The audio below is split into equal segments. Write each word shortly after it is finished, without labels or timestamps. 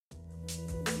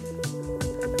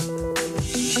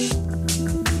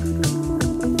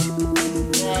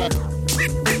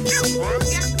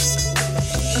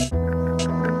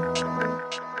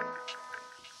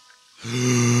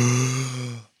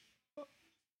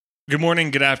Good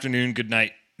morning, good afternoon, good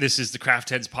night. This is the Craft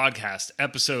Heads Podcast,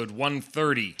 episode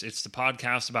 130. It's the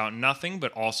podcast about nothing,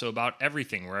 but also about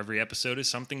everything, where every episode is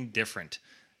something different.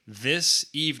 This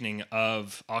evening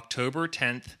of October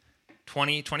 10th,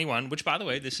 2021, which, by the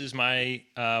way, this is my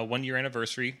 1-year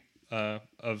anniversary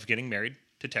of getting married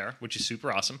to Tara, which is super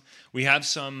awesome. We have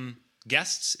some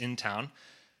guests in town.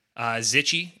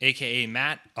 Zitchy, a.k.a.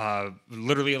 Matt,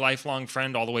 literally a lifelong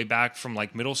friend all the way back from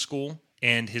like middle school,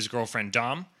 and his girlfriend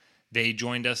Dom. They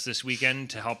joined us this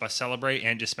weekend to help us celebrate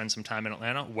and just spend some time in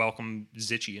Atlanta. Welcome,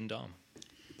 Zitchy and Dom.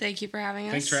 Thank you for having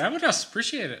us. Thanks for having us.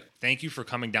 Appreciate it. Thank you for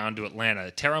coming down to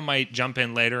Atlanta. Tara might jump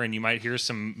in later, and you might hear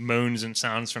some moans and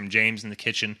sounds from James in the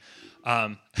kitchen.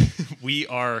 We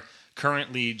are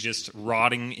currently just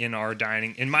rotting in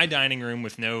my dining room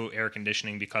with no air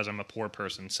conditioning because I'm a poor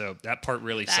person. So that part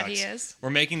really sucks. He is. We're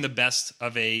making the best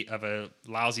of a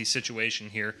lousy situation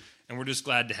here, and we're just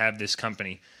glad to have this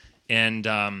company. And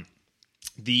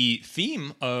the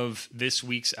theme of this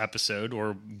week's episode,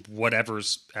 or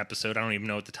whatever's episode, I don't even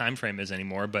know what the time frame is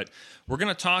anymore, but we're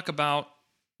going to talk about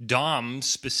Dom,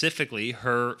 specifically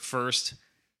her first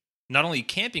not only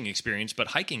camping experience, but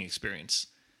hiking experience.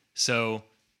 So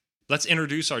let's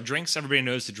introduce our drinks. Everybody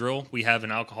knows the drill. We have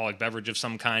an alcoholic beverage of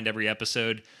some kind every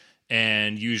episode,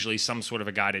 and usually some sort of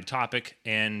a guided topic,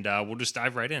 and we'll just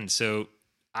dive right in. So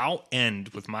I'll end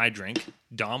with my drink.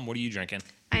 Dom, what are you drinking?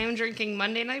 I am drinking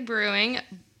Monday Night Brewing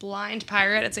Blind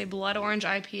Pirate. It's a blood orange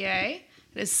IPA. It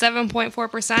is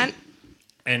 7.4%.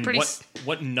 And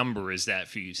what number is that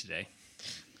for you today?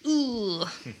 Ooh,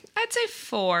 I'd say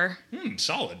 4.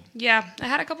 Solid. Yeah, I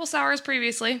had a couple sours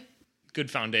previously. Good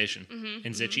foundation.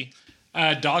 And Zitchy?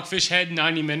 Dogfish Head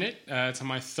 90 Minute. It's on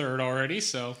my third already,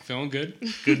 so feeling good.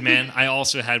 Good, man. I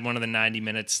also had one of the 90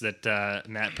 minutes that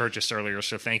Matt purchased earlier,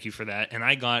 so thank you for that. And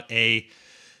I got a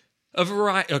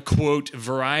quote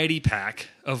variety pack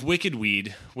of Wicked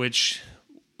Weed, which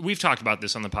we've talked about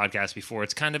this on the podcast before.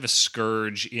 It's kind of a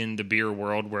scourge in the beer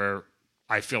world where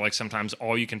I feel like sometimes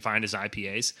all you can find is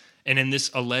IPAs. And in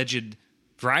this alleged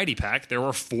variety pack, there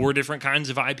were 4 different kinds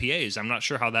of IPAs. I'm not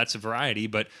sure how that's a variety,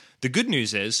 but the good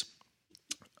news is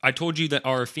I told you that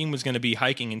our theme was going to be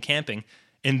hiking and camping,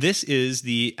 and this is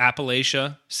the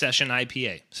Appalachia Session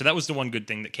IPA. So that was the one good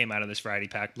thing that came out of this variety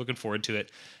pack. Looking forward to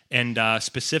it. And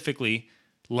specifically,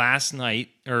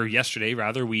 yesterday,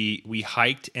 we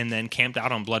hiked and then camped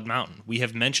out on Blood Mountain. We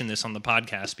have mentioned this on the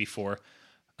podcast before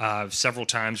several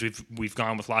times. We've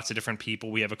gone with lots of different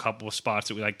people. We have a couple of spots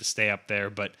that we like to stay up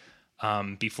there. But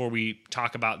before we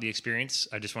talk about the experience,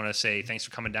 I just want to say thanks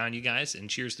for coming down, you guys, and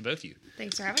cheers to both of you.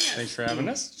 Thanks for having us. Thanks for having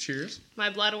us. Cheers. My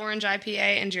blood orange IPA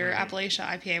and your Appalachia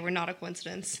IPA were not a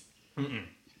coincidence.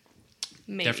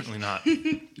 Maybe. Definitely not.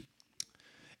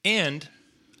 And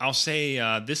I'll say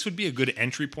this would be a good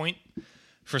entry point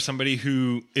for somebody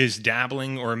who is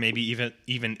dabbling or maybe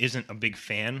even isn't a big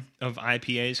fan of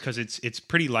IPAs, because it's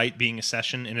pretty light being a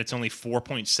session, and it's only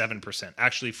 4.7%.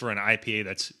 Actually, for an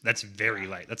IPA, that's very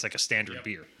light. That's like a standard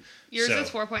beer. Yours is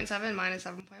 4.7, mine is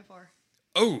 7.4.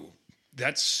 Oh,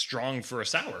 that's strong for a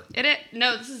sour.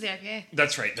 No, this is the IPA.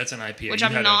 That's right. That's an IPA. Which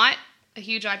I'm not a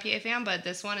huge IPA fan, but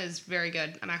this one is very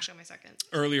good. I'm actually on my second.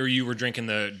 Earlier, you were drinking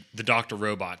the Dr.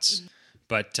 Robots.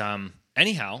 But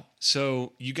anyhow,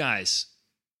 so you guys,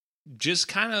 just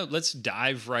kind of let's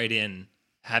dive right in.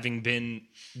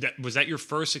 Was that your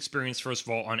first experience, first of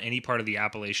all, on any part of the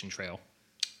Appalachian Trail?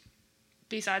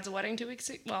 Besides the wedding 2 weeks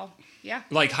ago? Well, yeah.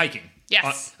 Like hiking?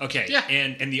 Yes. Okay. Yeah,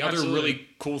 and the other absolutely. really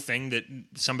cool thing that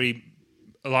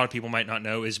a lot of people might not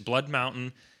know is Blood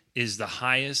Mountain is the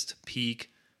highest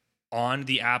peak on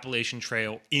the Appalachian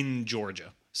Trail in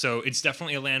Georgia. So it's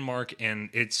definitely a landmark, and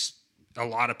a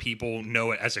lot of people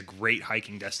know it as a great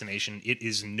hiking destination. It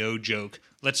is no joke.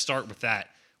 Let's start with that.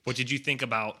 What did you think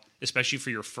about, especially for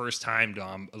your first time,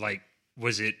 Dom? Like,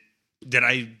 did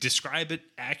I describe it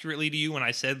accurately to you when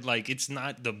I said, like, it's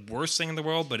not the worst thing in the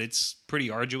world, but it's pretty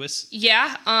arduous?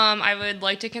 Yeah, I would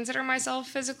like to consider myself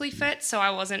physically fit, so I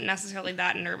wasn't necessarily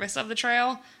that nervous of the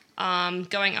trail.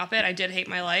 Going up it, I did hate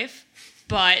my life,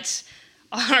 but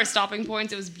on our stopping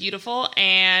points, it was beautiful,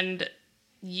 and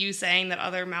you saying that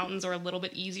other mountains are a little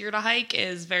bit easier to hike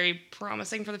is very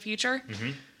promising for the future,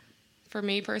 for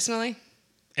me personally.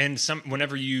 And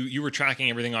whenever you were tracking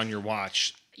everything on your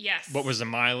watch, yes. What was the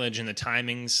mileage and the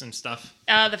timings and stuff?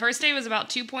 The first day was about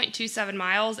 2.27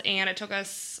 miles, and it took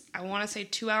us, I want to say,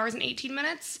 2 hours and 18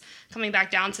 minutes. Coming back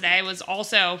down today was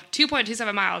also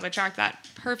 2.27 miles. I tracked that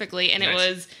perfectly, and Nice. It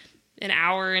was an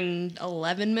hour and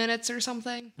 11 minutes or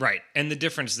something. Right. And the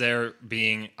difference there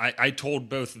being, I told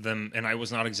both of them, and I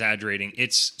was not exaggerating,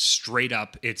 it's straight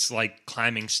up. It's like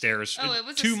climbing stairs. Oh, it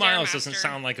was a 2 miles doesn't Stairmaster.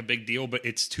 sound like a big deal, but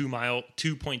it's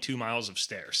 2.2 miles of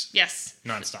stairs. Yes.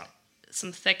 Nonstop.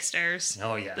 Some thick stairs.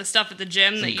 Oh, yeah. The stuff at the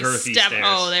gym Some that you girthy step. stairs.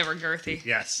 Oh, they were girthy.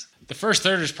 Yes. The first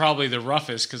third is probably the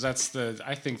roughest because that's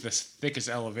I think the thickest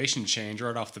elevation change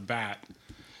right off the bat.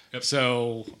 Yep.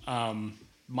 So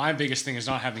my biggest thing is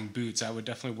not having boots. I would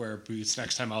definitely wear boots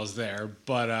next time I was there.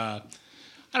 But I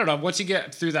don't know. Once you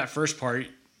get through that first part,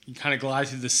 you kind of glide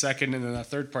through the second, and then that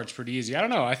third part's pretty easy. I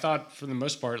don't know. I thought for the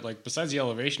most part, like besides the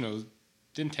elevation, it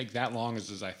didn't take that long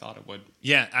as I thought it would.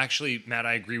 Yeah, actually, Matt,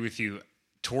 I agree with you.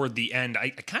 Toward the end, I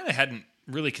kind of hadn't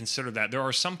really considered that. There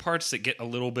are some parts that get a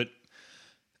little bit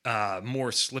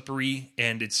more slippery,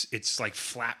 and it's like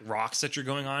flat rocks that you're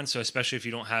going on. So especially if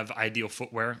you don't have ideal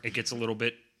footwear, it gets a little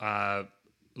bit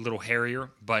little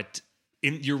hairier. But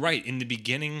you're right. In the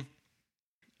beginning,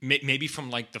 maybe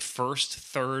from like the first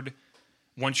third,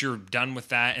 once you're done with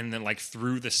that, and then like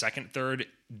through the second third,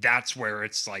 that's where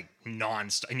it's like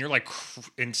non-stop, and you're like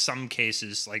in some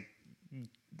cases like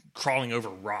crawling over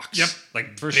rocks. Yep,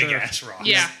 like for big sure. ass rocks.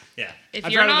 Yeah. Yeah. If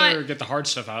I'd you're rather not, get the hard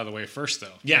stuff out of the way first,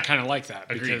 though. Yeah. I kind of like that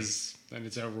Agreed. because then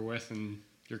it's over with and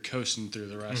you're coasting through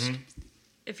the rest.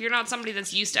 if you're not somebody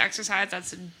that's used to exercise,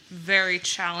 that's a very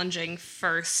challenging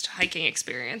first hiking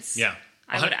experience. Yeah.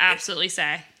 I would absolutely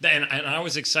say. And I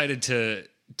was excited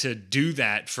to do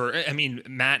that I mean,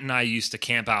 Matt and I used to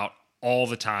camp out all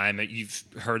the time. You've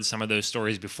heard some of those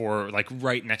stories before, like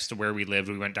right next to where we lived.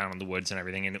 We went down in the woods and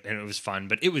everything, and it was fun.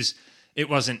 But it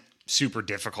wasn't super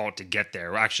difficult to get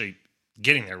there. Well, actually,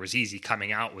 getting there was easy.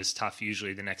 Coming out was tough.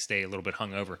 Usually the next day, a little bit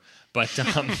hungover. But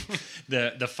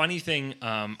the funny thing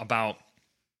about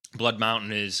Blood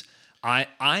Mountain is I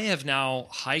have now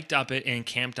hiked up it and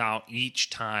camped out each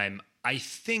time, I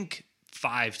think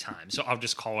 5 times. So I'll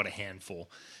just call it a handful.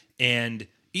 And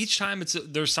each time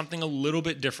there's something a little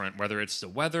bit different, whether it's the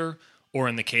weather or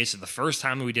in the case of the first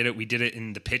time that we did it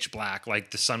in the pitch black,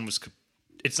 like the sun was.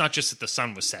 It's not just that the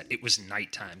sun was set; it was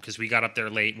nighttime because we got up there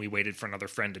late and we waited for another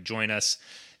friend to join us.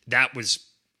 That was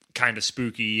kind of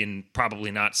spooky and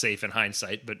probably not safe in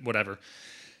hindsight, but whatever.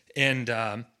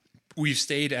 And we've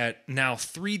stayed at now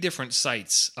 3 different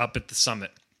sites up at the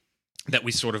summit that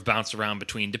we sort of bounce around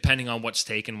between, depending on what's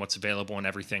taken, what's available, and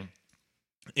everything.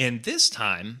 And this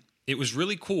time, it was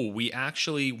really cool. We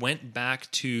actually went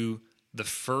back to the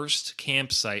first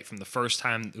campsite from the first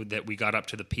time that we got up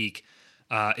to the peak.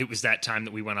 It was that time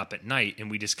that we went up at night, and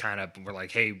we just kind of were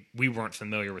like, hey, we weren't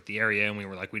familiar with the area, and we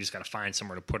were like, we just got to find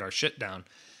somewhere to put our shit down.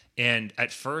 And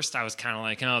at first, I was kind of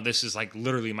like, oh, this is like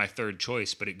literally my third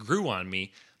choice, but it grew on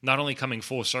me, not only coming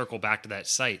full circle back to that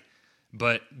site,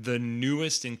 but the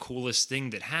newest and coolest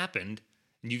thing that happened,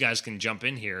 and you guys can jump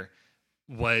in here,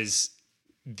 was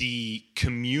the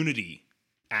community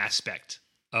aspect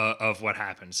of what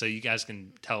happened. So you guys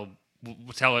can tell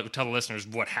the listeners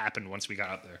what happened once we got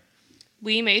up there.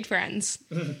 We made friends.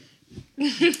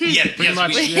 Pretty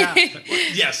much, yeah.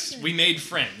 Yes, we made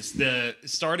friends.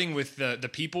 Starting with the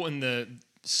people in the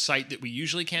site that we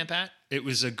usually camp at, it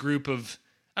was a group of,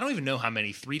 I don't even know how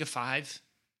many, 3 to 5,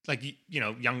 like,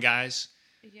 young guys.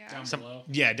 Yeah. Down below.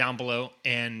 Yeah, down below.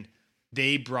 And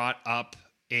they brought up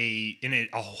a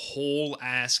whole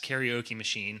ass karaoke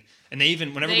machine. And they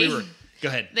even, whenever we were, go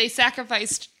ahead. They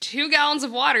sacrificed 2 gallons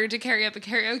of water to carry up a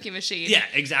karaoke machine. Yeah,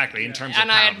 exactly. In terms of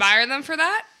And I pounds. admire them for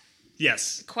that.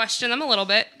 Yes, Question them a little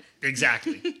bit.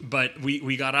 exactly. But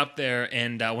we got up there,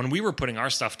 and when we were putting our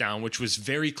stuff down, which was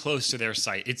very close to their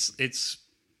site, it's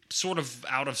sort of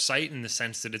out of sight in the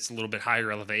sense that it's a little bit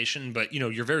higher elevation, but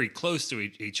you're very close to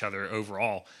each other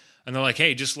overall. And they're like,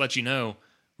 hey, just to let you know,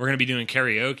 we're going to be doing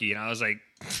karaoke. And I was like,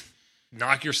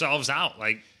 knock yourselves out.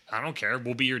 Like, I don't care.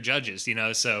 We'll be your judges,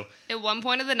 so. At one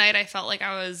point of the night, I felt like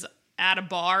I was at a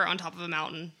bar on top of a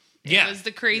mountain. It Yeah. was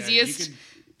the craziest.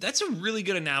 That's a really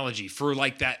good analogy for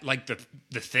like that, like the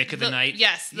thick of the night.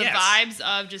 Yes, the vibes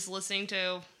of just listening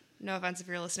to, no offense if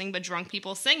you're listening, but drunk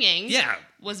people singing. Yeah.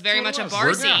 Was very much a was. bar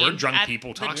We're- scene. we're drunk at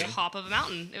people the talking. top of a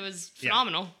mountain. It was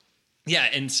phenomenal. Yeah,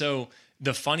 and so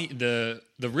the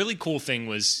really cool thing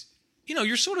was,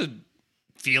 you're sort of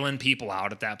feeling people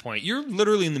out at that point. You're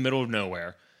literally in the middle of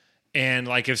nowhere. And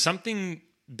like if something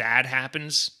bad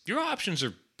happens, your options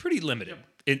are pretty limited.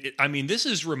 I mean, this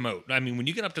is remote. I mean, when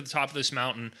you get up to the top of this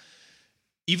mountain,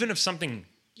 even if something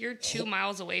You're 2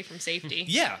 miles away from safety.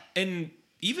 Yeah, and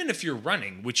even if you're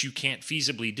running, which you can't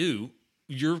feasibly do,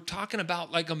 you're talking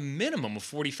about like a minimum of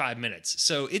 45 minutes.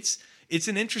 So it's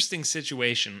an interesting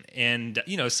situation, and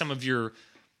some of your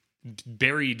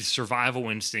buried survival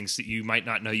instincts that you might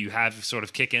not know you have sort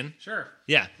of kick in. Sure.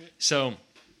 Yeah. So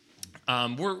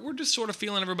we're just sort of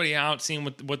feeling everybody out, seeing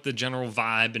what the general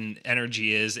vibe and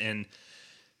energy is. And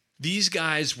these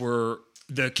guys were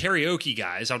the karaoke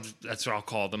guys. That's what I'll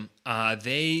call them.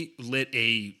 They lit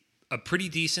a pretty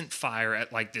decent fire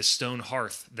at like this stone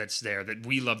hearth that's there that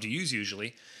we love to use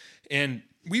usually. And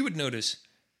we would notice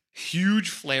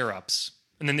huge flare-ups.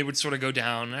 And then they would sort of go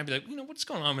down, and I'd be like, what's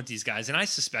going on with these guys? And I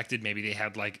suspected maybe they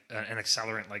had like an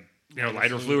accelerant, like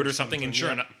lighter fluid or something. And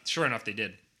sure enough, they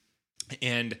did.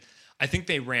 And I think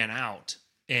they ran out,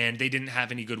 and they didn't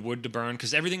have any good wood to burn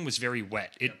because everything was very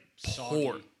wet. It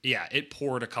poured. Yeah, it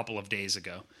poured a couple of days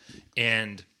ago,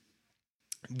 and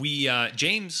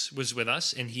James was with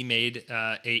us, and he made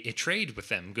a trade with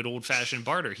them, good old fashioned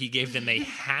barter. He gave them a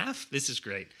half. This is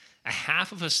great. A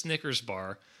half of a Snickers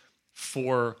bar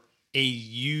for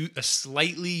a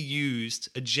slightly used,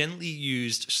 a gently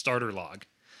used starter log.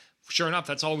 Sure enough,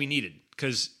 that's all we needed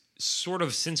because sort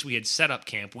of since we had set up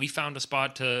camp, we found a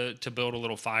spot to build a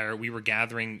little fire. We were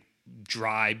gathering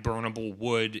dry, burnable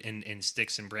wood and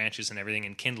sticks and branches and everything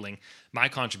and kindling. My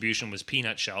contribution was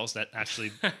peanut shells. That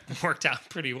actually worked out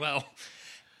pretty well.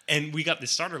 And we got the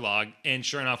starter log, and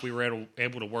sure enough, we were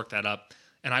able to work that up.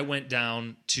 And I went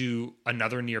down to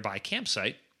another nearby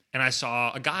campsite, and I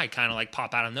saw a guy kind of like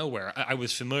pop out of nowhere. I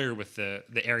was familiar with the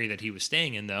area that he was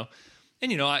staying in, though.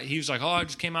 And, he was like, I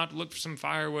just came out to look for some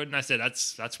firewood. And I said,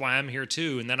 that's why I'm here,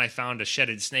 too. And then I found a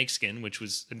shedded snakeskin, which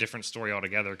was a different story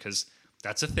altogether because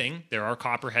that's a thing. There are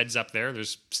copperheads up there.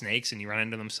 There's snakes, and you run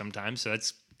into them sometimes. So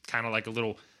that's kind of like a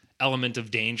little element of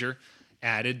danger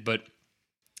added. But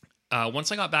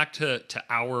once I got back to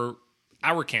our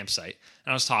campsite,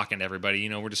 and I was talking to everybody,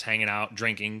 we're just hanging out,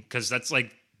 drinking, because that's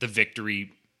like the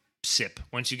victory sip.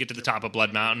 Once you get to the top of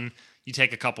Blood Mountain, you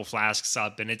take a couple flasks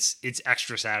up, and it's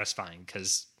extra satisfying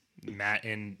because Matt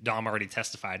and Dom already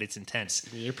testified. It's intense.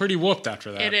 You're pretty whooped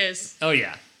after that. It is. Oh,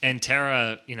 yeah. And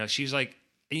Tara, she's like,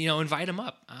 invite him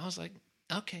up. I was like,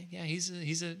 okay, yeah,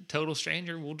 he's a total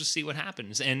stranger. We'll just see what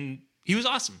happens. And he was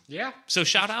awesome. Yeah. So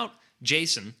shout out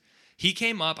Jason. He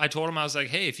came up. I told him, I was like,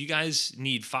 hey, if you guys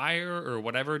need fire or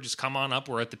whatever, just come on up.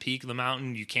 We're at the peak of the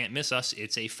mountain. You can't miss us.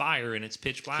 It's a fire and it's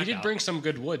pitch black. He did out. bring some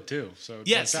good wood too. So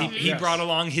yes, he brought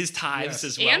along his tithes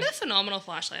as well. And a phenomenal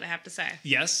flashlight, I have to say.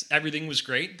 Yes, everything was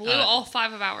great. Blew all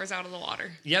 5 of ours out of the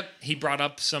water. Yep, he brought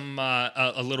up some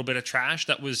a little bit of trash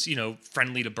that was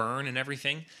friendly to burn and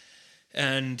everything.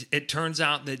 And it turns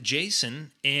out that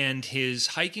Jason and his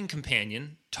hiking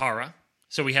companion Tara.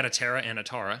 So we had a Tara and a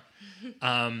Tara.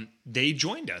 They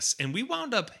joined us, and we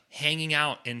wound up hanging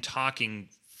out and talking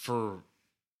for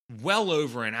well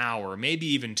over an hour, maybe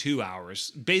even 2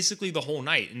 hours, basically the whole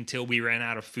night until we ran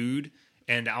out of food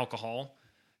and alcohol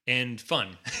and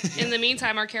fun. In the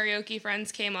meantime, our karaoke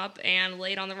friends came up and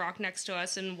laid on the rock next to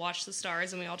us and watched the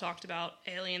stars, and we all talked about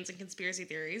aliens and conspiracy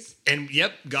theories. And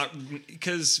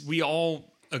because we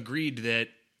all agreed that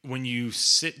when you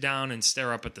sit down and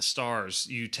stare up at the stars,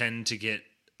 you tend to get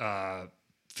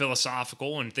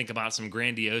philosophical and think about some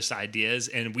grandiose ideas.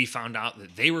 And we found out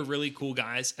that they were really cool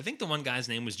guys. I think the one guy's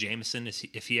name was Jameson.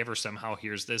 If he ever somehow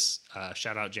hears this,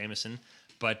 shout out Jameson.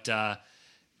 But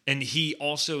and he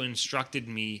also instructed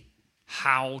me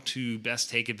how to best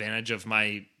take advantage of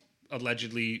my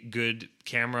allegedly good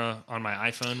camera on my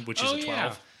iPhone, which is a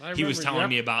 12. Yeah. He was telling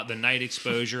me about the night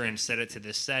exposure and set it to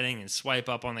this setting and swipe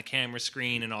up on the camera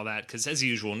screen and all that. Because as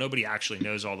usual, nobody actually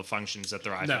knows all the functions that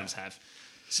their iPhones have.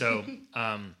 So,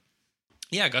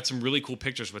 I got some really cool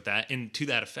pictures with that. And to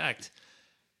that effect,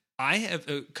 I have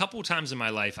a couple of times in my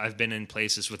life, I've been in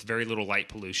places with very little light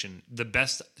pollution. The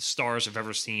best stars I've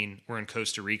ever seen were in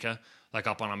Costa Rica, like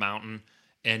up on a mountain.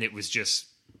 And it was just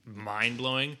mind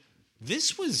blowing.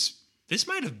 This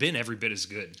might have been every bit as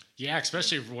good. Yeah,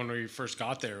 especially when we first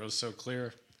got there, it was so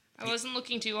clear. I wasn't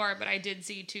looking too hard, but I did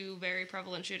see 2 very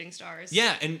prevalent shooting stars.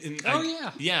 Yeah,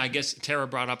 I guess Tara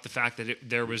brought up the fact that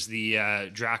there was the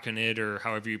Draconid, or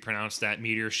however you pronounce that,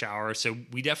 meteor shower. So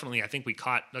we definitely, I think we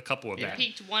caught a couple of that. It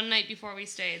peaked one night before we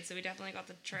stayed, so we definitely got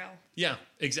the trail. Yeah,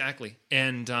 exactly.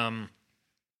 And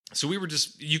so we were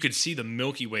you could see the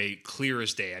Milky Way clear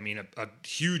as day. I mean, a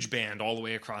huge band all the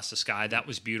way across the sky. That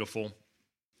was beautiful.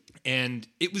 And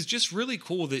it was just really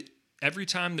cool that every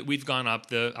time that we've gone up,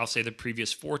 I'll say the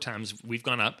previous 4 times we've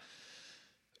gone up,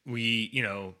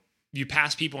 you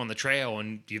pass people on the trail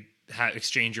and you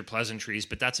exchange your pleasantries,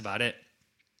 but that's about it.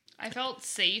 I felt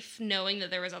safe knowing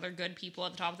that there was other good people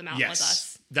at the top of the mountain with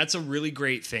us. That's a really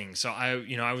great thing. So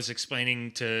I was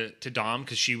explaining to Dom,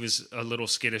 because she was a little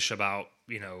skittish about,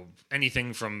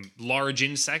 anything from large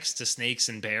insects to snakes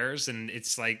and bears. And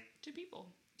it's like, To people.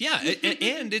 Yeah,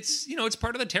 and it's it's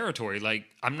part of the territory. Like,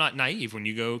 I'm not naive. When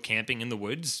you go camping in the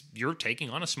woods, you're taking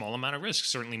on a small amount of risk,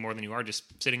 certainly more than you are just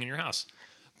sitting in your house.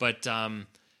 But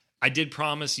I did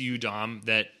promise you, Dom,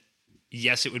 that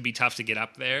yes, it would be tough to get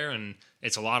up there, and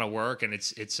it's a lot of work, and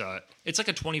it's like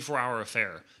a 24-hour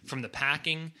affair from the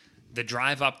packing, the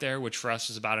drive up there, which for us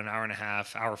is about an hour and a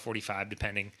half, hour 45,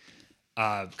 depending.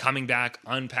 Coming back,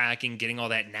 unpacking, getting all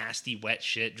that nasty wet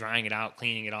shit, drying it out,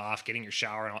 cleaning it off, getting your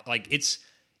shower, and all, like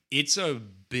it's a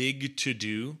big to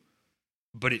do,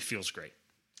 but it feels great.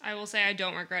 I will say I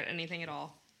don't regret anything at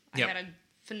all. I Yep. had a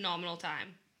phenomenal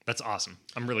time. That's awesome.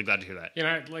 I'm really glad to hear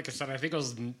that. Like I said, I think it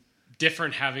was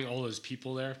different having all those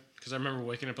people there, because I remember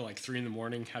waking up at like 3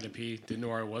 a.m, had to pee, didn't know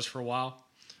where I was for a while.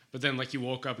 But then, like, you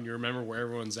woke up and you remember where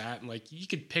everyone's at, and like you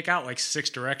could pick out like 6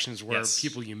 directions where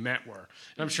people you met were.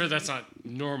 And I'm sure that's not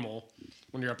normal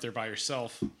when you're up there by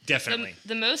yourself. Definitely.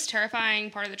 The most terrifying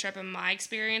part of the trip, in my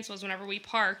experience, was whenever we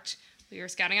parked. We were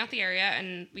scouting out the area,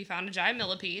 and we found a giant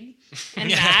millipede. And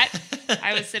Matt,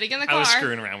 I was sitting in the car. I was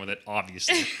screwing around with it,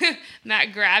 obviously.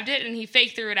 Matt grabbed it, and he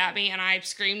fake threw it at me, and I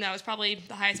screamed. That was probably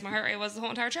the highest my heart rate was the whole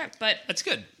entire trip. But That's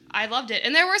good. I loved it.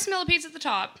 And there were some millipedes at the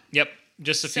top. Yep.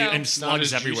 Just a few, So- and Not slugs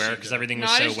as everywhere juicy, because though. everything was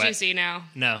Not so as wet. juicy now.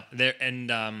 No, there and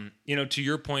to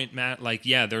your point, Matt, like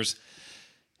there's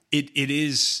it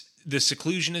is the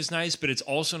seclusion is nice, but it's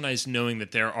also nice knowing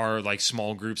that there are like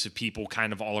small groups of people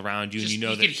kind of all around you, Just, and you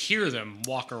know could that hear them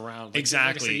walk around. Like,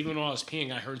 Exactly. Like I said, even when I was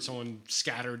peeing, I heard someone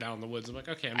scatter down the woods. I'm like,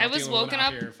 okay, I'm I not was the only woken one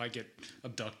out up- here if I get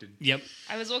abducted. Yep.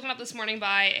 I was woken up this morning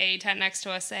by a tent next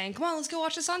to us saying, "Come on, let's go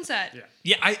watch the sunset." Yeah.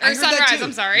 Yeah, I Or heard that sunrise, too.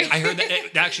 I'm sorry. I heard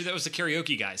that. Actually, that was the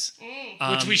karaoke guys.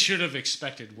 Which we should have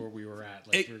expected where we were at.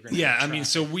 Like, we were gonna Yeah, have I mean,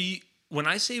 traffic. so when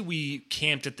I say we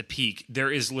camped at the peak,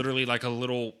 there is literally like a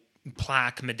little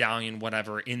plaque, medallion,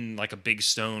 whatever, in like a big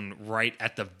stone right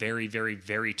at the very, very,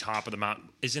 very top of the mountain.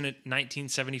 Isn't it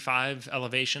 1975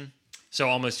 elevation? So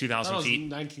almost that 2,000 was feet.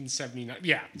 1979.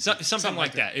 Yeah. Something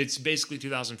like that. It's basically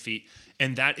 2,000 feet,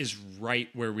 and that is right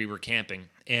where we were camping.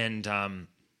 And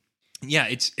yeah,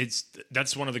 it's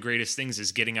that's one of the greatest things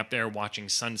is getting up there, watching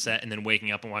sunset, and then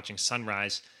waking up and watching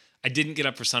sunrise. I didn't get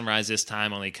up for sunrise this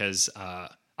time only because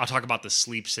I'll talk about the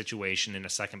sleep situation in a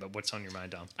second. But what's on your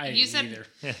mind, Dom? I You didn't said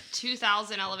either.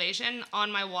 2,000 elevation.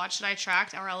 On my watch that I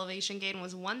tracked, our elevation gain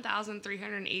was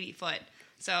 1,380 foot.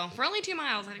 So for only 2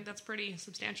 miles, I think that's pretty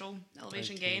substantial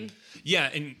elevation gain. Yeah,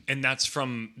 and that's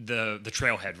from the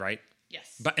trailhead, right?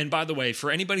 Yes. But and by the way, for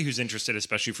anybody who's interested,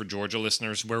 especially for Georgia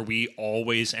listeners, where we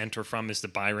always enter from is the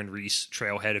Byron Reese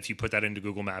Trailhead. If you put that into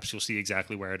Google Maps, you'll see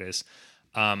exactly where it is.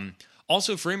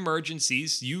 Also, for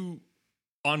emergencies,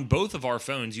 on both of our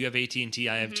phones, you have AT&T,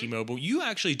 I have T-Mobile. You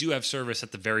actually do have service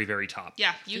at the very, very top.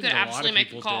 Yeah, you think could a lot absolutely of make a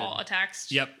people call, did. a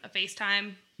text, Yep. a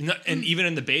FaceTime. No, and even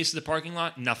in the base of the parking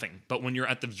lot, nothing. But when you're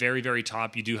at the very, very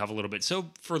top, you do have a little bit.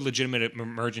 So for legitimate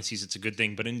emergencies, it's a good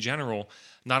thing. But in general,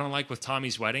 not unlike with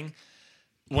Tommy's wedding,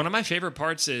 one of my favorite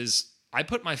parts is I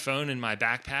put my phone in my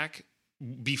backpack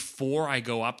before I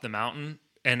go up the mountain,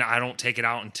 and I don't take it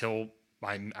out until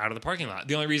I'm out of the parking lot.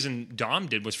 The only reason Dom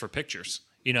did was for pictures,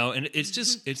 and it's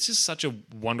just such a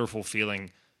wonderful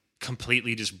feeling,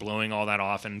 completely just blowing all that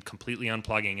off and completely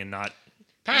unplugging and not.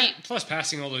 Plus,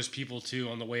 passing all those people too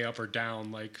on the way up or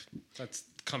down, like that's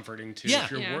comforting too. Yeah.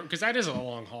 If you're Yeah. because that is a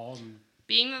long haul. And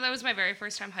Being that was my very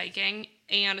first time hiking,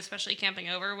 and especially camping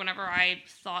over, whenever I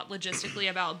thought logistically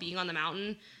about being on the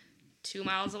mountain, 2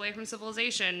 miles away from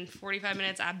civilization, 45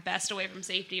 minutes at best away from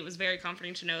safety, it was very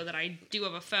comforting to know that I do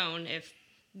have a phone if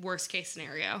worst case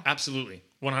scenario. Absolutely,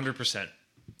 100%.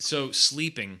 So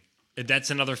sleeping, that's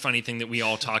another funny thing that we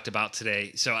all talked about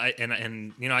today. So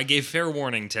I gave fair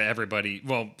warning to everybody,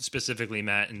 well, specifically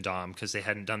Matt and Dom, because they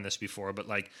hadn't done this before. But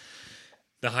like,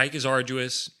 the hike is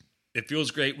arduous. It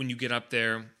feels great when you get up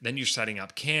there. Then you're setting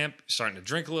up camp, starting to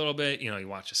drink a little bit. You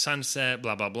watch a sunset,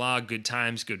 blah blah blah. Good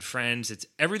times, good friends.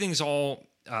 Everything's all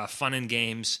fun and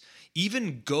games.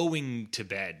 Even going to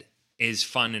bed is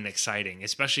fun and exciting,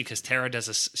 especially because Tara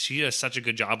does such a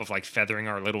good job of like feathering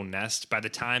our little nest. By the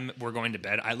time we're going to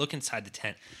bed, I look inside the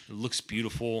tent. It looks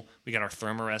beautiful. We got our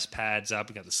Thermarest pads up.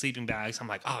 We got the sleeping bags. I'm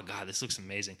like, oh God, this looks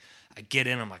amazing. I get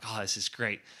in. I'm like, oh, this is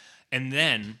great. And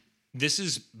then this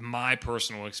is my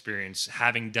personal experience,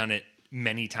 having done it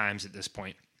many times at this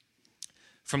point.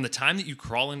 From the time that you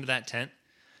crawl into that tent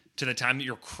to the time that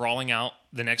you're crawling out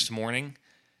the next morning,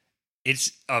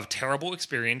 it's a terrible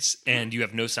experience, and you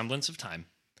have no semblance of time.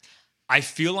 I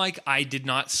feel like I did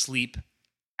not sleep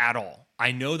at all.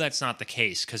 I know that's not the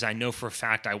case because I know for a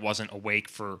fact I wasn't awake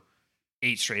for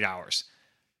 8 straight hours.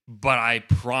 But I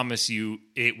promise you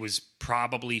it was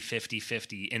probably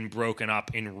 50-50 and broken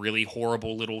up in really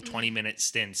horrible little 20-minute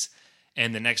stints.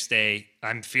 and the next day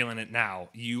I'm feeling it now.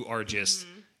 You are just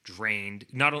drained,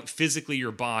 not only physically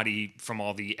your body from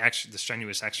all the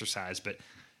strenuous exercise, but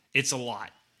it's a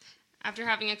lot. After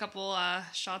having a couple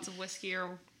shots of whiskey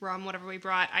or rum, whatever we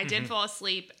brought, I did fall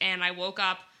asleep, and I woke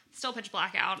up still pitch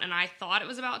black out, and I thought it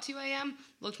was about 2 a.m.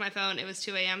 Looked at my phone, it was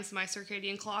 2 a.m., so my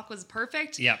circadian clock was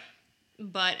perfect. Yep.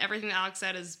 But everything that Alex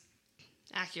said is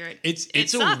accurate.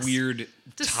 It's a weird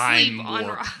time sleep on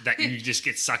warp that you just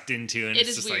get sucked into, and It it's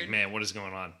is just weird. like, man, what is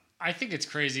going on? I think it's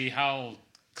crazy how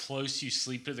close you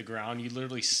sleep to the ground. You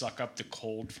literally suck up the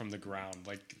cold from the ground.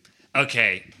 Like,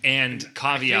 Okay, and I think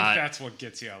caveat. that's what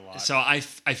gets you a lot. So I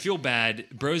feel bad.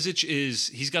 Brozic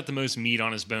he's got the most meat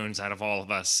on his bones out of all of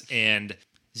us, and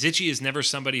Zichy is never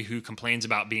somebody who complains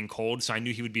about being cold, so I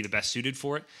knew he would be the best suited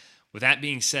for it. With that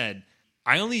being said,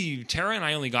 Tara and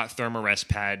I only got Thermarest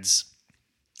pads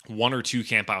 1 or 2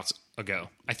 campouts ago.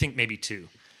 I think maybe 2.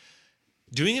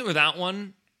 Doing it without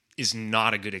one is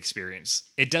not a good experience.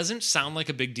 It doesn't sound like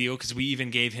a big deal because we even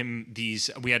gave him these.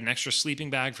 We had an extra sleeping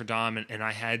bag for Dom, and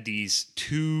I had these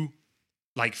 2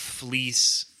 like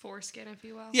fleece. Foreskin, if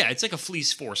you will. Yeah, it's like a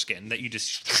fleece foreskin that you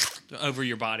just over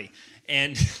your body,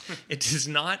 and it does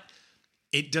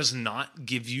not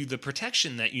give you the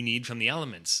protection that you need from the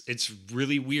elements. It's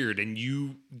really weird, and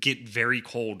you get very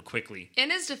cold quickly. In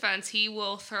his defense, he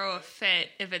will throw a fit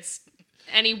if it's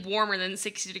any warmer than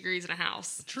 60 degrees in a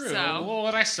house. True. So, Well,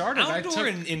 when I started, Outdoor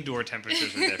and indoor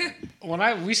temperatures are different.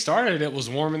 when we started, it was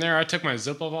warm in there. I took my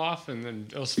zip up off, and then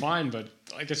it was fine. But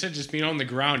like I said, just being on the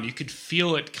ground, you could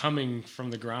feel it coming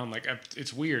from the ground. Like,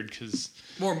 it's weird because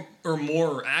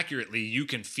More accurately, you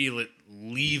can feel it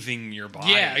leaving your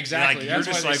body. yeah, exactly. Like, you're That's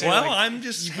why just they like, say, well, like, I'm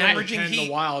just you gotta hemorrhaging in heat.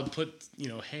 the wild, put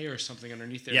hay or something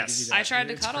underneath there. to Yes. give you that. I tried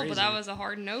to It's cuddle, but crazy. that was a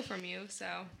hard no from you.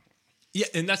 So Yeah,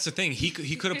 and that's the thing. He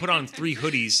could have put on 3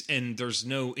 hoodies, and there's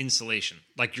no insulation.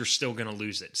 Like, you're still going to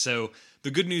lose it. So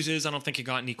the good news is I don't think it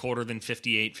got any colder than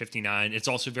 58, 59. It's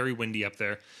also very windy up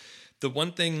there. The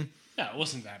one thing Yeah, it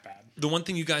wasn't that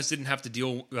bad. you guys didn't have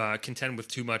to contend with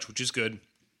too much, which is good,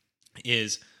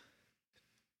 is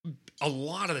a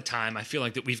lot of the time I feel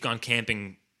like that we've gone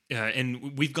camping,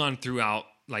 and we've gone throughout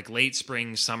like late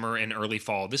spring, summer, and early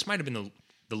fall. This might have been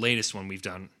the latest one we've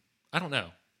done. I don't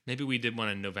know. Maybe we did one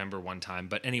in November one time.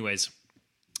 But anyways,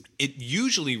 it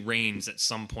usually rains at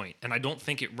some point, and I don't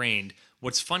think it rained.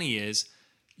 What's funny is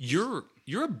you're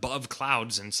above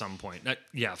clouds in some point.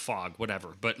 Fog,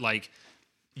 whatever. But like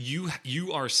you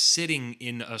are sitting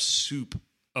in a soup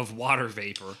of water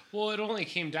vapor. Well, it only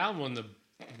came down when the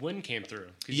wind came through.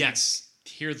 'Cause Yes.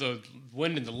 you'd hear the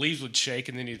wind and the leaves would shake,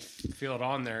 and then you'd feel it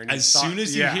on there. And As soon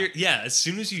as you hear That's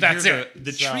hear it.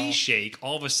 the So- tree shake,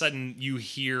 all of a sudden you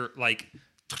hear like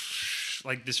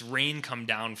this rain come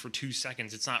down for 2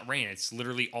 seconds. It's not rain. It's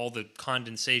literally all the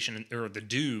condensation or the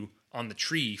dew on the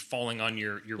tree falling on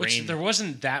your which rain. there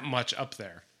wasn't that much up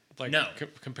there, like No.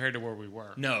 compared to where we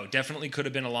were. No, definitely could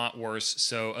have been a lot worse.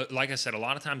 So, like I said, a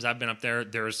lot of times I've been up there,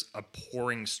 there's a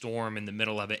pouring storm in the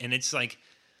middle of it. And it's like,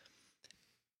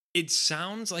 it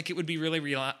sounds like it would be really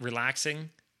relaxing.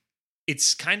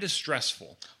 It's kind of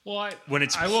stressful. Well, When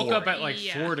it's I woke up pouring. at like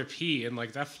Yeah. 4 to pee, and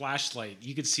like that flashlight,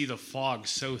 you could see the fog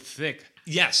so thick.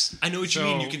 Yes, I know what you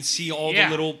mean. You So, can see all yeah.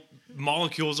 the little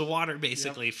molecules of water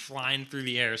basically flying through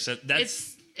the air. So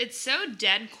that's it's so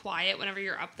dead quiet whenever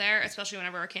you're up there, especially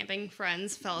whenever our camping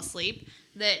friends fell asleep,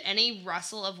 that any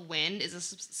rustle of wind is a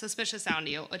suspicious sound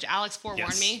to you, which Alex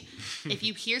forewarned Yes. me. If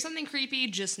you hear something creepy,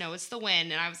 just know it's the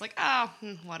wind. And I was like, oh,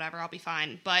 whatever, I'll be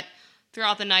fine. But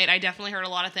throughout the night, I definitely heard a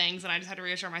lot of things, and I just had to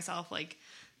reassure myself, like,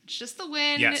 it's just the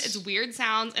wind. Yes. It's weird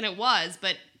sounds, and it was,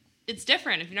 but it's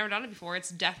different. If you've never done it before, it's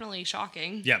definitely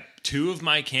shocking. yeah. 2 of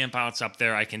my campouts up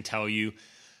there, I can tell you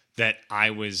that I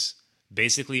was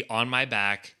basically on my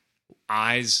back,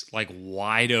 eyes like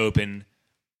wide open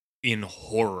in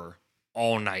horror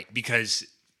all night because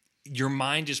your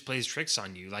mind just plays tricks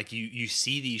on you. Like you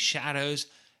see these shadows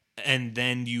and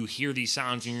then you hear these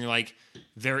sounds and you're like,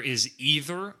 there is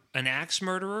either an axe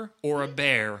murderer or a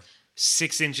bear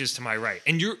 6 inches to my right.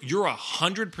 And you're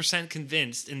 100%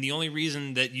 convinced, and the only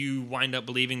reason that you wind up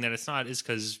believing that it's not is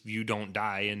because you don't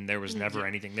die and there was never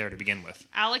anything there to begin with.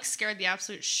 Alex scared the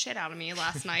absolute shit out of me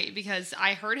last night because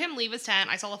I heard him leave his tent.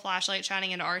 I saw the flashlight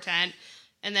shining into our tent.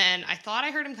 And then I thought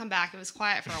I heard him come back. It was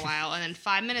quiet for a while. And then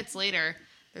 5 minutes later,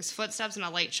 there's footsteps and a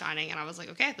light shining. And I was like,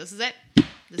 okay, this is it.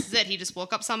 This is it. He just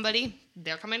woke up somebody.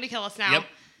 They're coming to kill us now. Yep.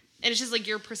 And it's just like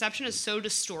your perception is so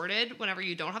distorted whenever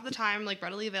you don't have the time like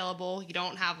readily available. You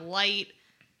don't have light.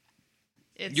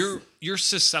 It's You're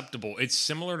susceptible. It's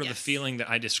similar to the Yes. feeling that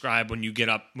I describe when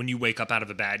you wake up out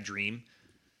of a bad dream.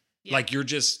 Yeah. Like you're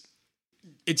just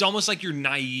it's almost like you're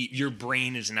naive. Your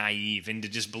brain is naive into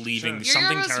just believing Sure.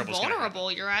 something You're terrible is going to happen.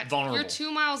 vulnerable. Vulnerable. You're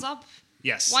 2 miles up.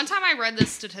 Yes. One time I read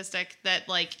this statistic that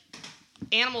like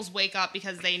animals wake up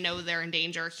because they know they're in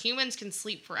danger. Humans can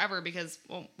sleep forever because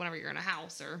whenever you're in a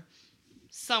house or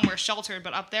somewhere sheltered,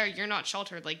 but up there you're not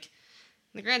sheltered. Like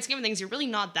in the grand scheme of things, you're really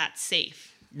not that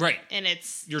safe. Right. And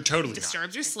You're totally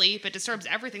disturbs your sleep. It disturbs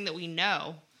everything that we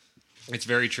know. It's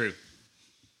very true.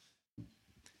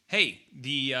 Hey,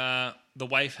 the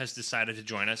wife has decided to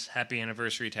join us. Happy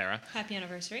anniversary, Tara. Happy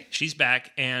anniversary. She's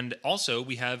back, and also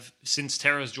we have, since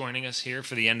Tara's joining us here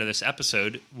for the end of this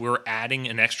episode, we're adding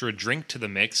an extra drink to the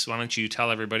mix. Why don't you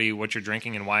tell everybody what you're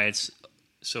drinking and why it's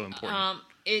so important?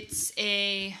 It's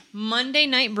a Monday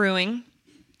Night Brewing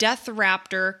Death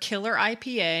Raptor Killer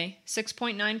IPA,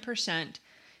 6.9%.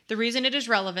 The reason it is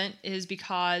relevant is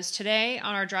because today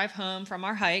on our drive home from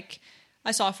our hike,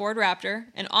 I saw a Ford Raptor,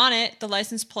 and on it, the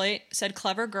license plate said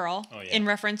Clever Girl in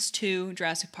reference to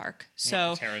Jurassic Park.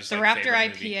 So Tara's, the like, Raptor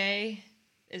favorite IPA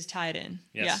is tied in.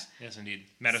 Yes, yes, indeed.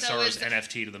 Metasaurus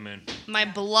NFT to the moon. My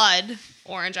Blood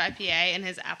Orange IPA and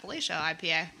his Appalachia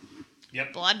IPA.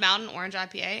 Yep. Blood Mountain Orange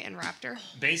IPA and Raptor.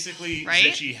 Basically, Right?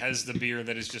 Zitchy has the beer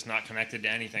that is just not connected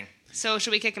to anything. So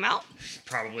should we kick him out?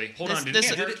 Probably. Hold This- on.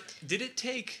 this- Did it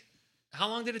take? How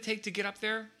long did it take to get up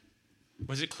there?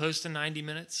 Was it close to 90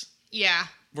 minutes? Yeah.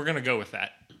 We're gonna go with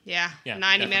that. Yeah. Yeah,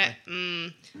 90 definitely.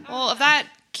 minute. Well, if that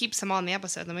keeps him on the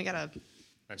episode, then we gotta.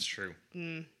 That's true.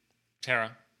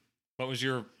 Tara, what was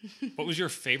your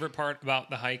favorite part about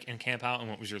the hike and camp out, and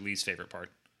what was your least favorite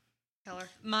part? Keller.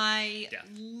 My Yeah.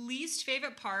 least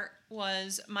favorite part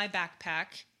was my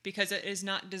backpack because it is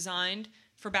not designed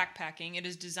for backpacking. It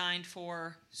is designed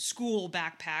for school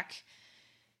backpack.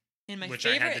 And my Which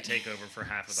favorite, I had to take over for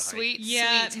half of the hike. Sweet,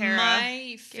 yeah, sweet Tara. my gave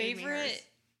me hers. favorite.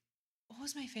 What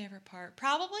was my favorite part?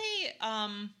 Probably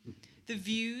the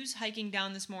views hiking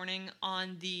down this morning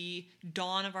on the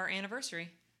dawn of our anniversary.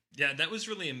 Yeah, that was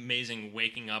really amazing.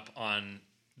 Waking up on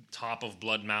top of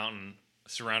Blood Mountain,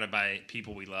 surrounded by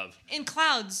people we love. In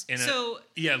clouds.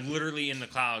 Literally in the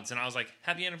clouds, and I was like,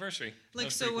 "Happy anniversary!"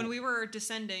 Like, so when we were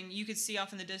descending, you could see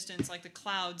off in the distance, like, the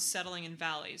clouds settling in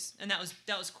valleys. And that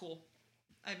was cool.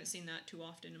 I haven't seen that too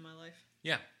often in my life.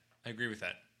 Yeah, I agree with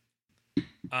that.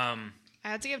 I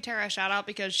had to give Tara a shout out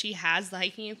because she has the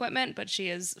hiking equipment, but she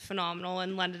is phenomenal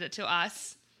and lended it to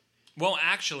us. Well,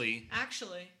 actually,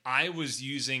 Actually. I was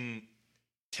using.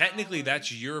 Technically,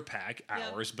 that's your pack,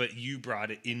 ours, but you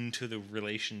brought it into the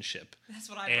relationship. That's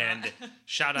what I And brought.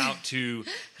 shout out to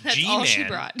That's G-Man. all she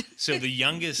brought. So the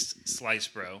youngest Slice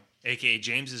Bro, aka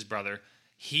James's brother,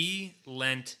 he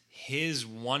lent his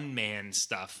one-man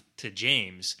stuff to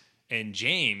James, and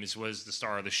James was the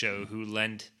star of the show who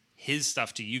lent his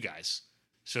stuff to you guys.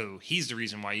 So he's the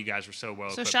reason why you guys were so well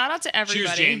So equipped. shout out to everybody.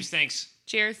 Cheers, James. Thanks.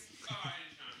 Cheers.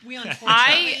 We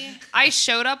unfortunately... I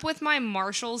showed up with my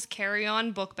Marshall's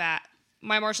carry-on book bag.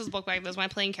 My Marshall's book bag, that was my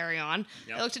plane carry-on.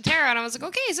 Yep. I looked at Tara and I was like,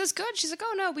 okay, is this good? She's like,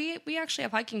 oh no, we actually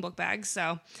have hiking book bags.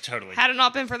 So Totally. had it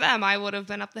not been for them, I would have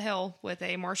been up the hill with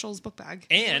a Marshall's book bag.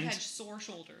 We And had sore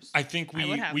shoulders. I think I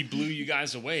would have. we blew you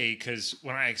guys away because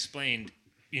when I explained,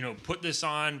 put this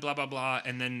on, blah, blah, blah,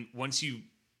 and then once you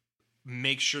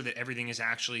make sure that everything is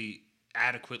actually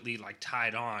adequately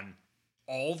tied on,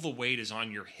 all the weight is on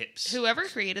your hips. Whoever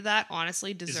created that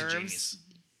honestly Is a deserves genius.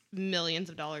 millions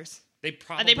of dollars. They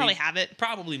probably have it.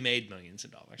 Probably made millions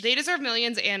of dollars. They deserve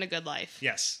millions and a good life.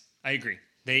 Yes, I agree.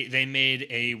 They made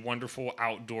a wonderful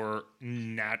outdoor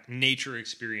nature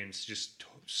experience just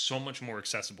so much more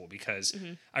accessible because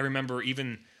I remember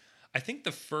I think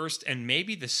the first and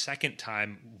maybe the second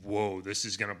time, whoa, this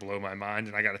is going to blow my mind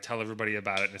and I got to tell everybody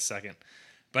about it in a second.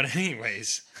 But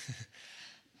anyways,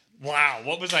 wow,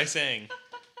 what was I saying?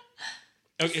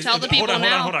 Okay, Tell the people hold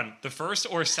now. on. The first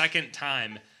or second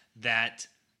time that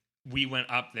we went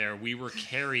up there, we were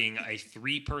carrying a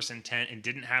 3-person tent and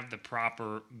didn't have the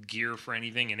proper gear for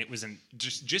anything, and it was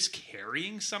just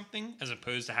carrying something as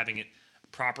opposed to having it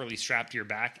properly strapped to your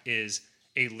back is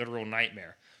a literal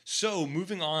nightmare. So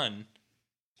moving on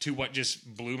to what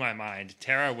just blew my mind,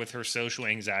 Tara with her social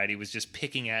anxiety was just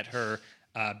picking at her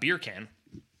beer can,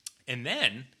 and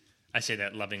then I say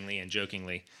that lovingly and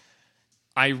jokingly,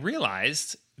 I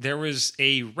realized there was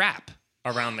a wrap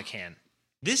around the can.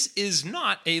 This is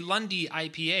not a Lundy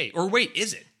IPA. Or wait,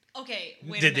 is it? Okay,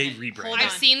 wait Did a they minute. rebrand Hold it?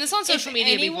 I've seen this on social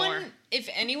media before. If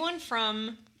anyone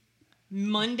from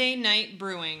Monday Night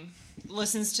Brewing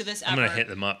listens to this ever, I'm going to hit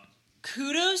them up.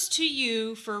 kudos to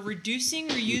you for reducing,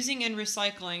 reusing, and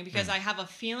recycling because I have a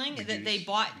feeling that they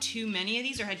bought too many of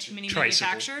these or had too many Tricycle.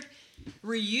 manufactured,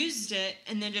 reused it,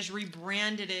 and then just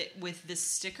rebranded it with this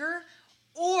sticker.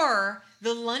 Or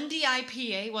the Lundy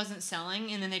IPA wasn't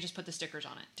selling, and then they just put the stickers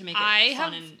on it to make it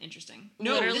fun and interesting.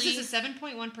 No, this is a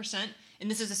 7.1%,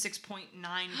 and this is a 6.9%.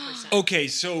 Okay,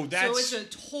 so that's... So it's a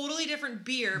totally different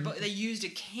beer, but they used a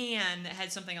can that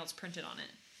had something else printed on it.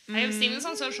 I have seen this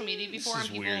on social media before, and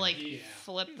people weird.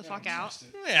 flip the fuck out.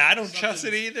 Yeah, I don't trust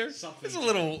it either. It's a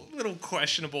little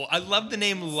questionable. I love the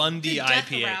name Lundy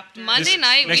IPA. Monday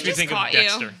night, we makes me just think caught of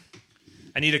Dexter. you.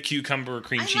 I need a cucumber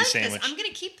cream cheese sandwich. I'm going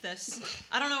to keep this.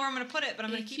 I don't know where I'm going to put it, but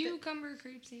I'm going to keep it. Cucumber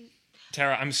cream cheese.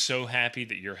 Tara, I'm so happy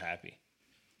that you're happy.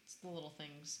 It's the little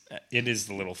things. It is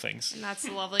the little things. And that's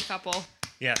the lovely couple.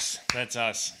 Yes, that's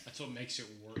us. That's what makes it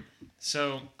work.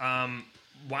 So,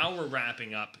 while we're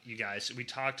wrapping up, you guys, we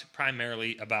talked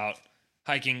primarily about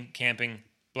hiking, camping,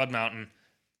 Blood Mountain.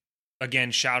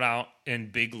 Again, shout out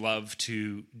and big love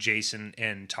to Jason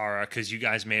and Tara, because you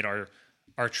guys made our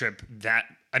trip that...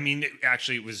 I mean,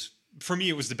 it was, for me,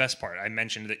 it was the best part. I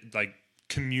mentioned that, like,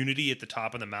 community at the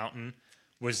top of the mountain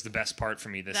was the best part for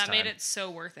me this time. That made it so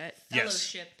worth it.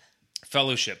 Yes.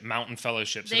 Fellowship, mountain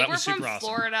fellowship. So they that were was super from awesome.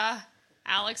 Florida.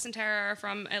 Alex and Tara are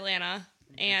from Atlanta,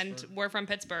 and we're from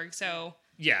Pittsburgh, so...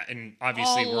 Yeah, and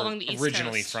obviously all along the we're East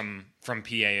originally Coast. from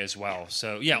PA as well.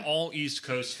 So, yeah, all East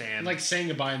Coast fam. Like saying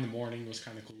goodbye in the morning was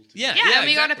kind of cool too. Yeah, Yeah, and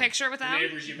we got a exactly. picture with them.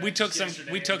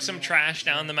 We took some trash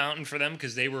down the mountain for them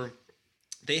because they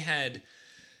had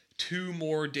 2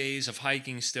 more days of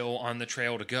hiking still on the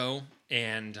trail to go,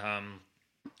 and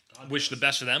wish the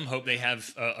best for them. Hope they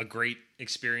have a great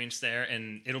experience there,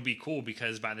 and it'll be cool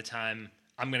because by the time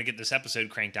I'm going to get this episode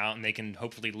cranked out, and they can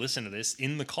hopefully listen to this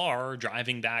in the car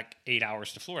driving back 8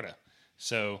 hours to Florida.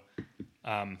 So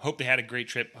hope they had a great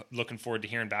trip. Looking forward to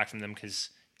hearing back from them because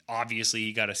obviously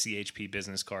he got a CHP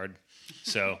business card.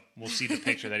 So we'll see the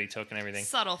picture that he took and everything.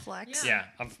 Subtle flex. Yeah,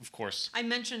 of course. I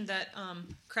mentioned that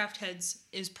Craft Heads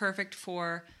is perfect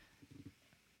for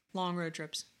long road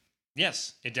trips.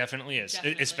 Yes, it definitely is.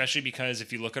 Definitely. Especially because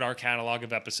if you look at our catalog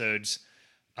of episodes,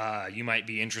 you might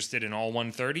be interested in all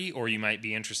 130 or you might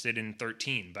be interested in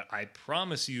 13. But I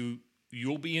promise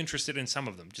you'll be interested in some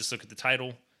of them. Just look at the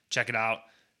title, check it out,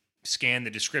 scan the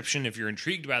description if you're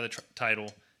intrigued by the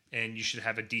title, and you should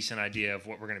have a decent idea of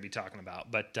what we're going to be talking about.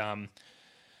 But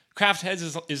Craft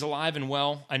Heads is alive and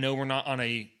well. I know we're not on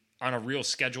a real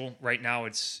schedule right now.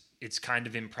 It's kind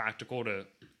of impractical to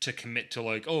commit to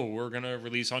like, oh, we're going to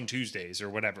release on Tuesdays or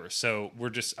whatever. So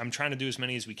I'm trying to do as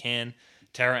many as we can.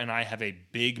 Tara and I have a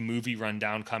big movie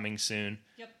rundown coming soon.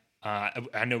 Yep.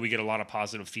 I know we get a lot of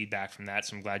positive feedback from that,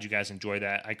 so I'm glad you guys enjoy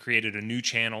that. I created a new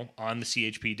channel on the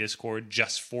CHP Discord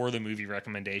just for the movie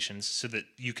recommendations so that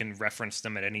you can reference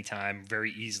them at any time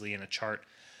very easily in a chart.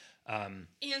 And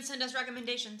send us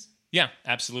recommendations. Yeah,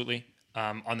 absolutely.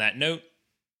 On that note,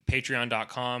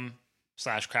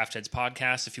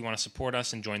 patreon.com/craftheadspodcast if you want to support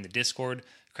us and join the Discord,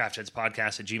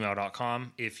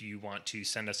 craftheadspodcast@gmail.com if you want to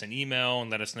send us an email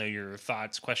and let us know your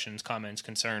thoughts, questions, comments,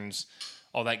 concerns,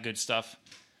 all that good stuff.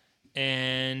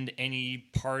 And any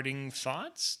parting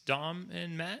thoughts, Dom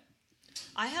and Matt?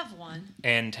 I have one.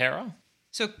 And Tara?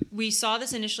 So we saw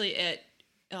this initially at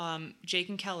Jake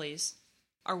and Kelly's.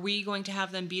 Are we going to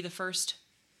have them be the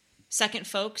second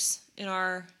folks in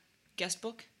our guest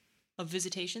book of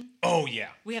visitation? Oh,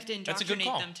 yeah. We have to That's a good indoctrinate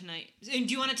call. them tonight. And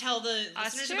do you want to tell the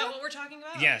Us listeners too? about what we're talking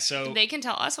about? Yeah, so They can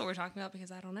tell us what we're talking about because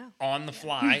I don't know. on the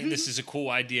fly, this is a cool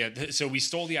idea. So we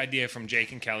stole the idea from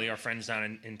Jake and Kelly, our friends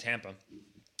down in Tampa.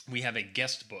 We have a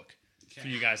guest book for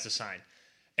you guys to sign.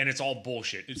 And it's all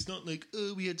bullshit. It's not like,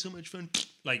 oh, we had so much fun.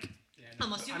 Like,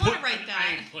 Unless you want to write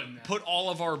that. put all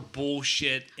of our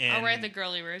bullshit and I'll write the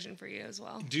girly version for you as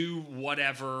well. do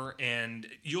whatever, and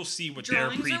you'll see what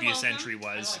Drawings their are previous welcome. entry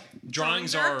was. I like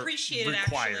Drawings are appreciated,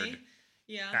 required. actually.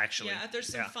 Yeah. Actually, Yeah, there's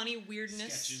some yeah. funny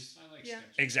weirdness. Sketches. I like Yeah.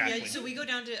 sketches. Exactly. Yeah, so we go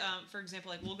down to, for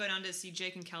example, like we'll go down to see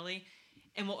Jake and Kelly,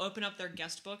 and we'll open up their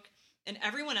guest book, and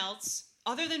everyone else,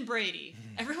 other than Brady,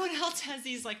 everyone else has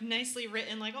these like nicely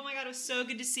written, like, oh my god, it was so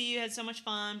good to see you, had so much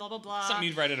fun, blah blah blah. Something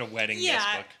you'd write at a wedding guest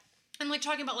Yeah. book. And like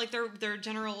talking about like their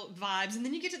general vibes, and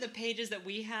then you get to the pages that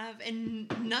we have, and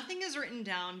nothing is written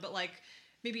down, but like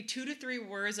maybe 2 to 3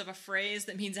 words of a phrase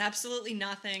that means absolutely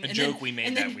nothing. A and joke then, we made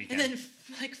and that then, weekend. And then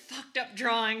like fucked up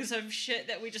drawings of shit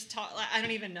that we just taught. Like, I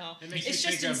don't even know. It makes It's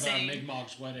me just think insane. of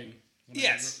Mi'kmaq's wedding.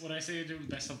 Yes. When I say to him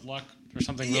best of luck or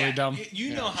something really dumb.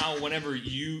 You know how whenever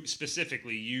you,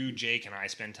 Jake, and I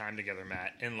spend time together,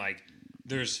 Matt, and like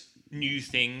there's new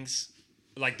things,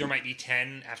 like there might be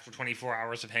 10 after 24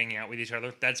 hours of hanging out with each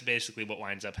other. That's basically what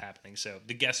winds up happening. So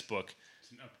the guest book.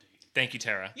 It's an update. Thank you,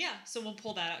 Tara. Yeah, so we'll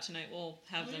pull that out tonight. We'll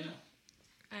have them.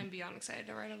 I'm beyond excited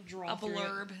to write Draw a through it.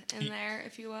 blurb in there,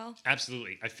 if you will.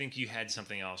 Absolutely. I think you had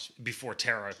something else before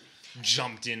Tara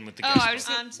jumped in with the Oh, guest I was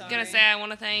book. just I'm gonna sorry. say I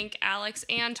want to thank Alex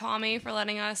and Tommy for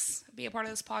letting us be a part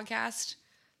of this podcast.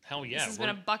 Hell yeah. This has been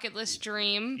a bucket list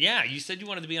dream. Yeah, you said you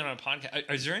wanted to be on a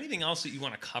podcast. Is there anything else that you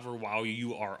want to cover while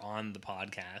you are on the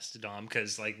podcast, Dom?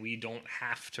 Because like we don't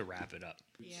have to wrap it up.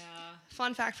 Yeah.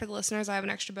 Fun fact for the listeners: I have an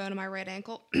extra bone in my right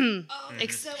ankle. Oh,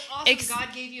 it's so awesome. Ex- God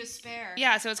gave you a spare.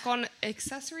 Yeah, so it's called an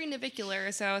accessory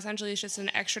navicular. So essentially, it's just an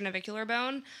extra navicular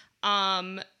bone.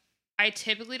 I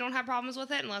typically don't have problems with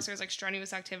it unless there's like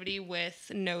strenuous activity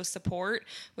with no support,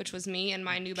 which was me and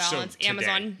my New Balance today.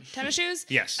 Amazon tennis shoes.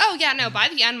 Yes. Oh yeah, no. By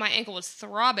the end, my ankle was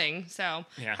throbbing. So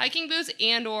Yeah. hiking boots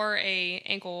and or a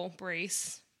ankle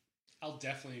brace. I'll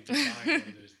definitely be buying one of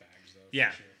those bags, though.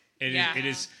 Yeah. For sure. Yeah. It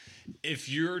is. If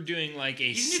you're doing like a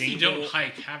Even single, if you don't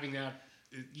hike, having that,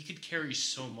 you could carry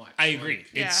so much. I agree.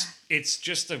 Like, It's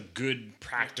just a good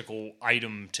practical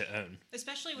item to own.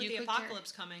 Especially with You the could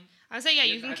apocalypse coming. I would say yeah,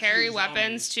 you Yeah, can actually, carry zombies.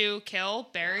 weapons to kill,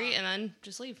 bury, and then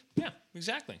just leave. Yeah,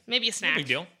 exactly. Maybe a No snack. big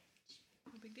deal.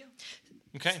 No big deal.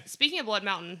 Okay. Speaking of Blood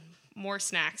Mountain, more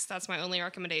snacks. That's my only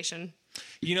recommendation.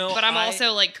 You know, But I'm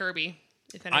also like Kirby,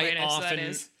 if anybody knows who that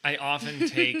is. I often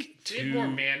take They need more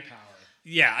too. manpower.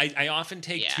 Yeah, I often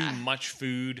take too Yeah. much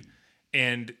food,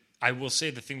 and I will say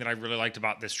the thing that I really liked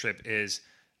about this trip is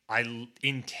I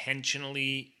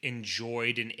intentionally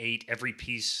enjoyed and ate every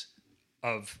piece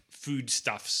of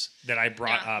foodstuffs that I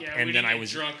brought Yeah. up, Yeah, and we then didn't I get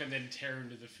was drunk and then tear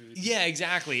into the food. Yeah,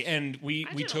 exactly. And we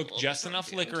did a took little just drunk enough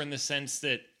food. liquor in the sense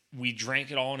that we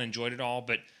drank it all and enjoyed it all,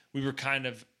 but we were kind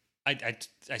of. I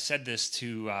said this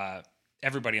to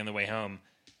everybody on the way home.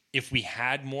 If we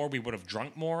had more, we would have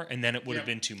drunk more, and then it would have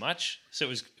Yep. been too much. So it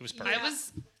was perfect. I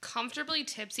was comfortably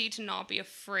tipsy to not be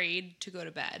afraid to go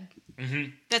to bed.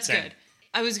 That's Same. good.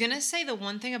 I was gonna say the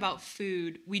one thing about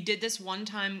food. We did this one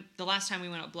time. The last time we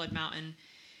went up Blood Mountain,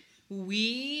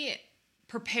 we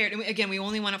prepared. And again, we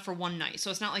only went up for one night, so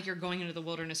it's not like you're going into the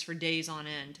wilderness for days on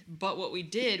end. But what we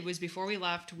did was before we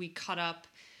left, we cut up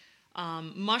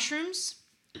mushrooms,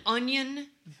 onion,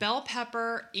 bell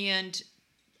pepper, and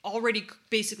already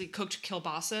basically cooked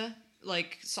kielbasa,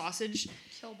 like sausage,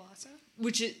 Kielbasa?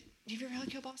 which is. Have you ever had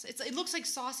kielbasa? It looks like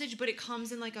sausage, but it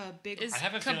comes in like a big. Is I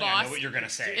have a feeling I kibas- know what you're gonna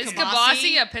say. Is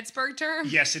Kielbasi? kibasi a Pittsburgh term?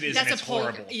 Yes, it is. That's and a it's Polk-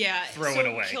 horrible. yeah, Throw so it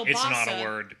away. It's not a kielbasa-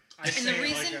 word. I say the it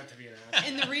reason- like that to be an ass.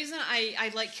 And the reason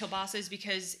I like kielbasa is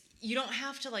because you don't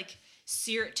have to like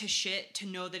sear it to shit to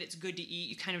know that it's good to eat.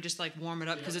 You kind of just like warm it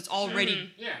up because it's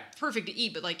already Yeah. perfect to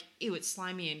eat, but like, ew, it's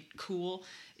slimy and cool.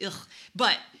 Ugh.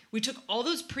 But we took all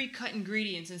those pre-cut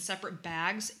ingredients in separate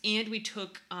bags, and we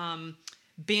took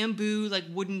bamboo like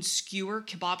wooden skewer,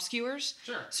 kebab skewers.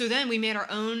 Sure. So then we made our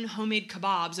own homemade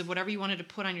kebabs of whatever you wanted to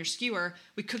put on your skewer.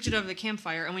 We cooked it over the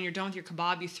campfire, and when you're done with your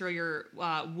kebab, you throw your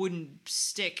wooden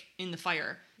stick in the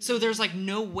fire. So there's like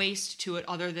no waste to it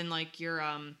other than like your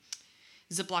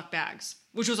Ziploc bags,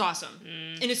 which was awesome,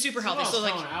 and it's super healthy. I was So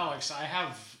like, telling Alex, I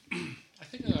have, I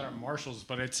think they're at Marshalls,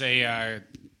 but it's a,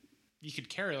 you could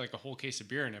carry like a whole case of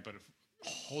beer in it, but it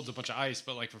holds a bunch of ice.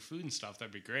 But like for food and stuff,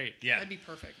 that'd be great. Yeah. that'd be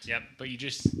perfect. Yep. But you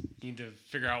just need to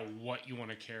figure out what you want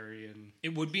to carry, and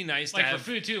It would be nice like to for have.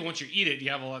 food too. Once you eat it,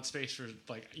 you have a lot of space for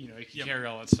like you can Yep. carry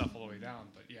all that stuff all the way down.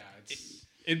 But yeah, it's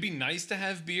It'd be nice to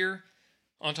have beer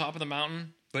on top of the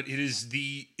mountain, but it's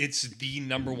the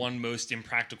number one most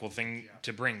impractical thing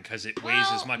to bring because it weighs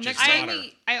as much as next I, water.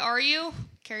 I argue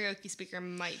karaoke speaker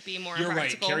might be more You're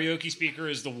right. impractical. Karaoke speaker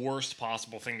is the worst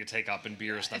possible thing to take up, and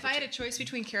beer is If number I had two. a choice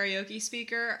between karaoke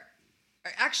speaker,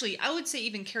 or actually, I would say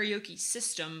even karaoke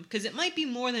system, because it might be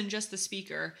more than just the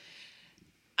speaker.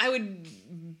 I would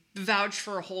vouch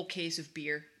for a whole case of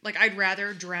beer. Like, I'd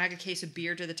rather drag a case of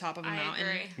beer to the top of a I mountain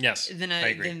agree. Yes, than I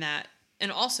agree. than that.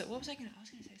 And also, what was I gonna? I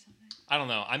was gonna say something. I don't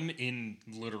know. I'm in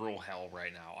literal hell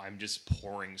right now. I'm just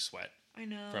pouring sweat. I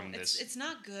know. From this. It's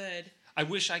not good. I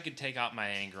wish I could take out my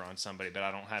anger on somebody, but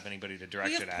I don't have anybody to direct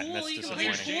We have it at, and pool, that's you can play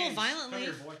disappointing. pool violently. Cut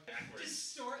your voice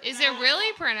backwards. Is it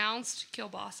really pronounced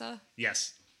kielbasa?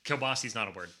 Yes, kielbasi's not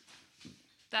a word.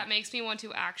 That makes me want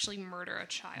to actually murder a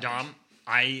child. Dom,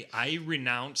 I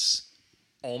renounce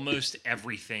almost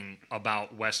everything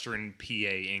about Western PA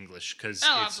English because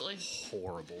Oh, it's absolutely.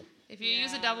 horrible. If you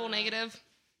use a double negative,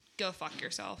 go fuck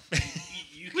yourself.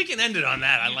 We can end it on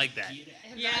that. I like that.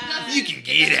 Yeah. You can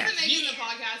get it. Make it in the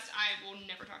podcast, I will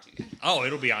never talk to you again. Oh,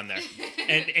 it'll be on there.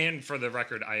 And for the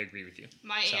record, I agree with you.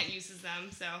 My So. aunt uses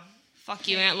them, so fuck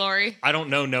you, Aunt Lori. I don't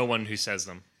know no one who says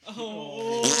them.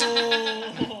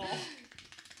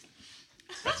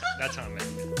 That's how I'm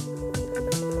making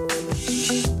it.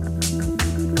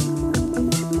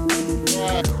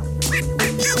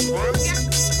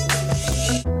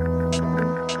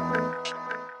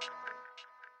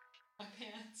 My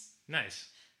pants. Nice.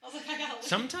 I was like, I gotta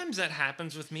Sometimes that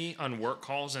happens with me on work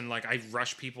calls, and like I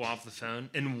rush people off the phone.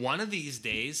 And one of these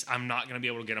days, I'm not gonna be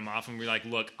able to get them off, and be like,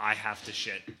 "Look, I have to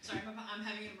shit." Sorry, I'm having an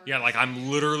emergency. Yeah, like I'm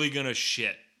literally gonna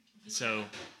shit. So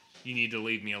you need to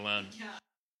leave me alone. Yeah.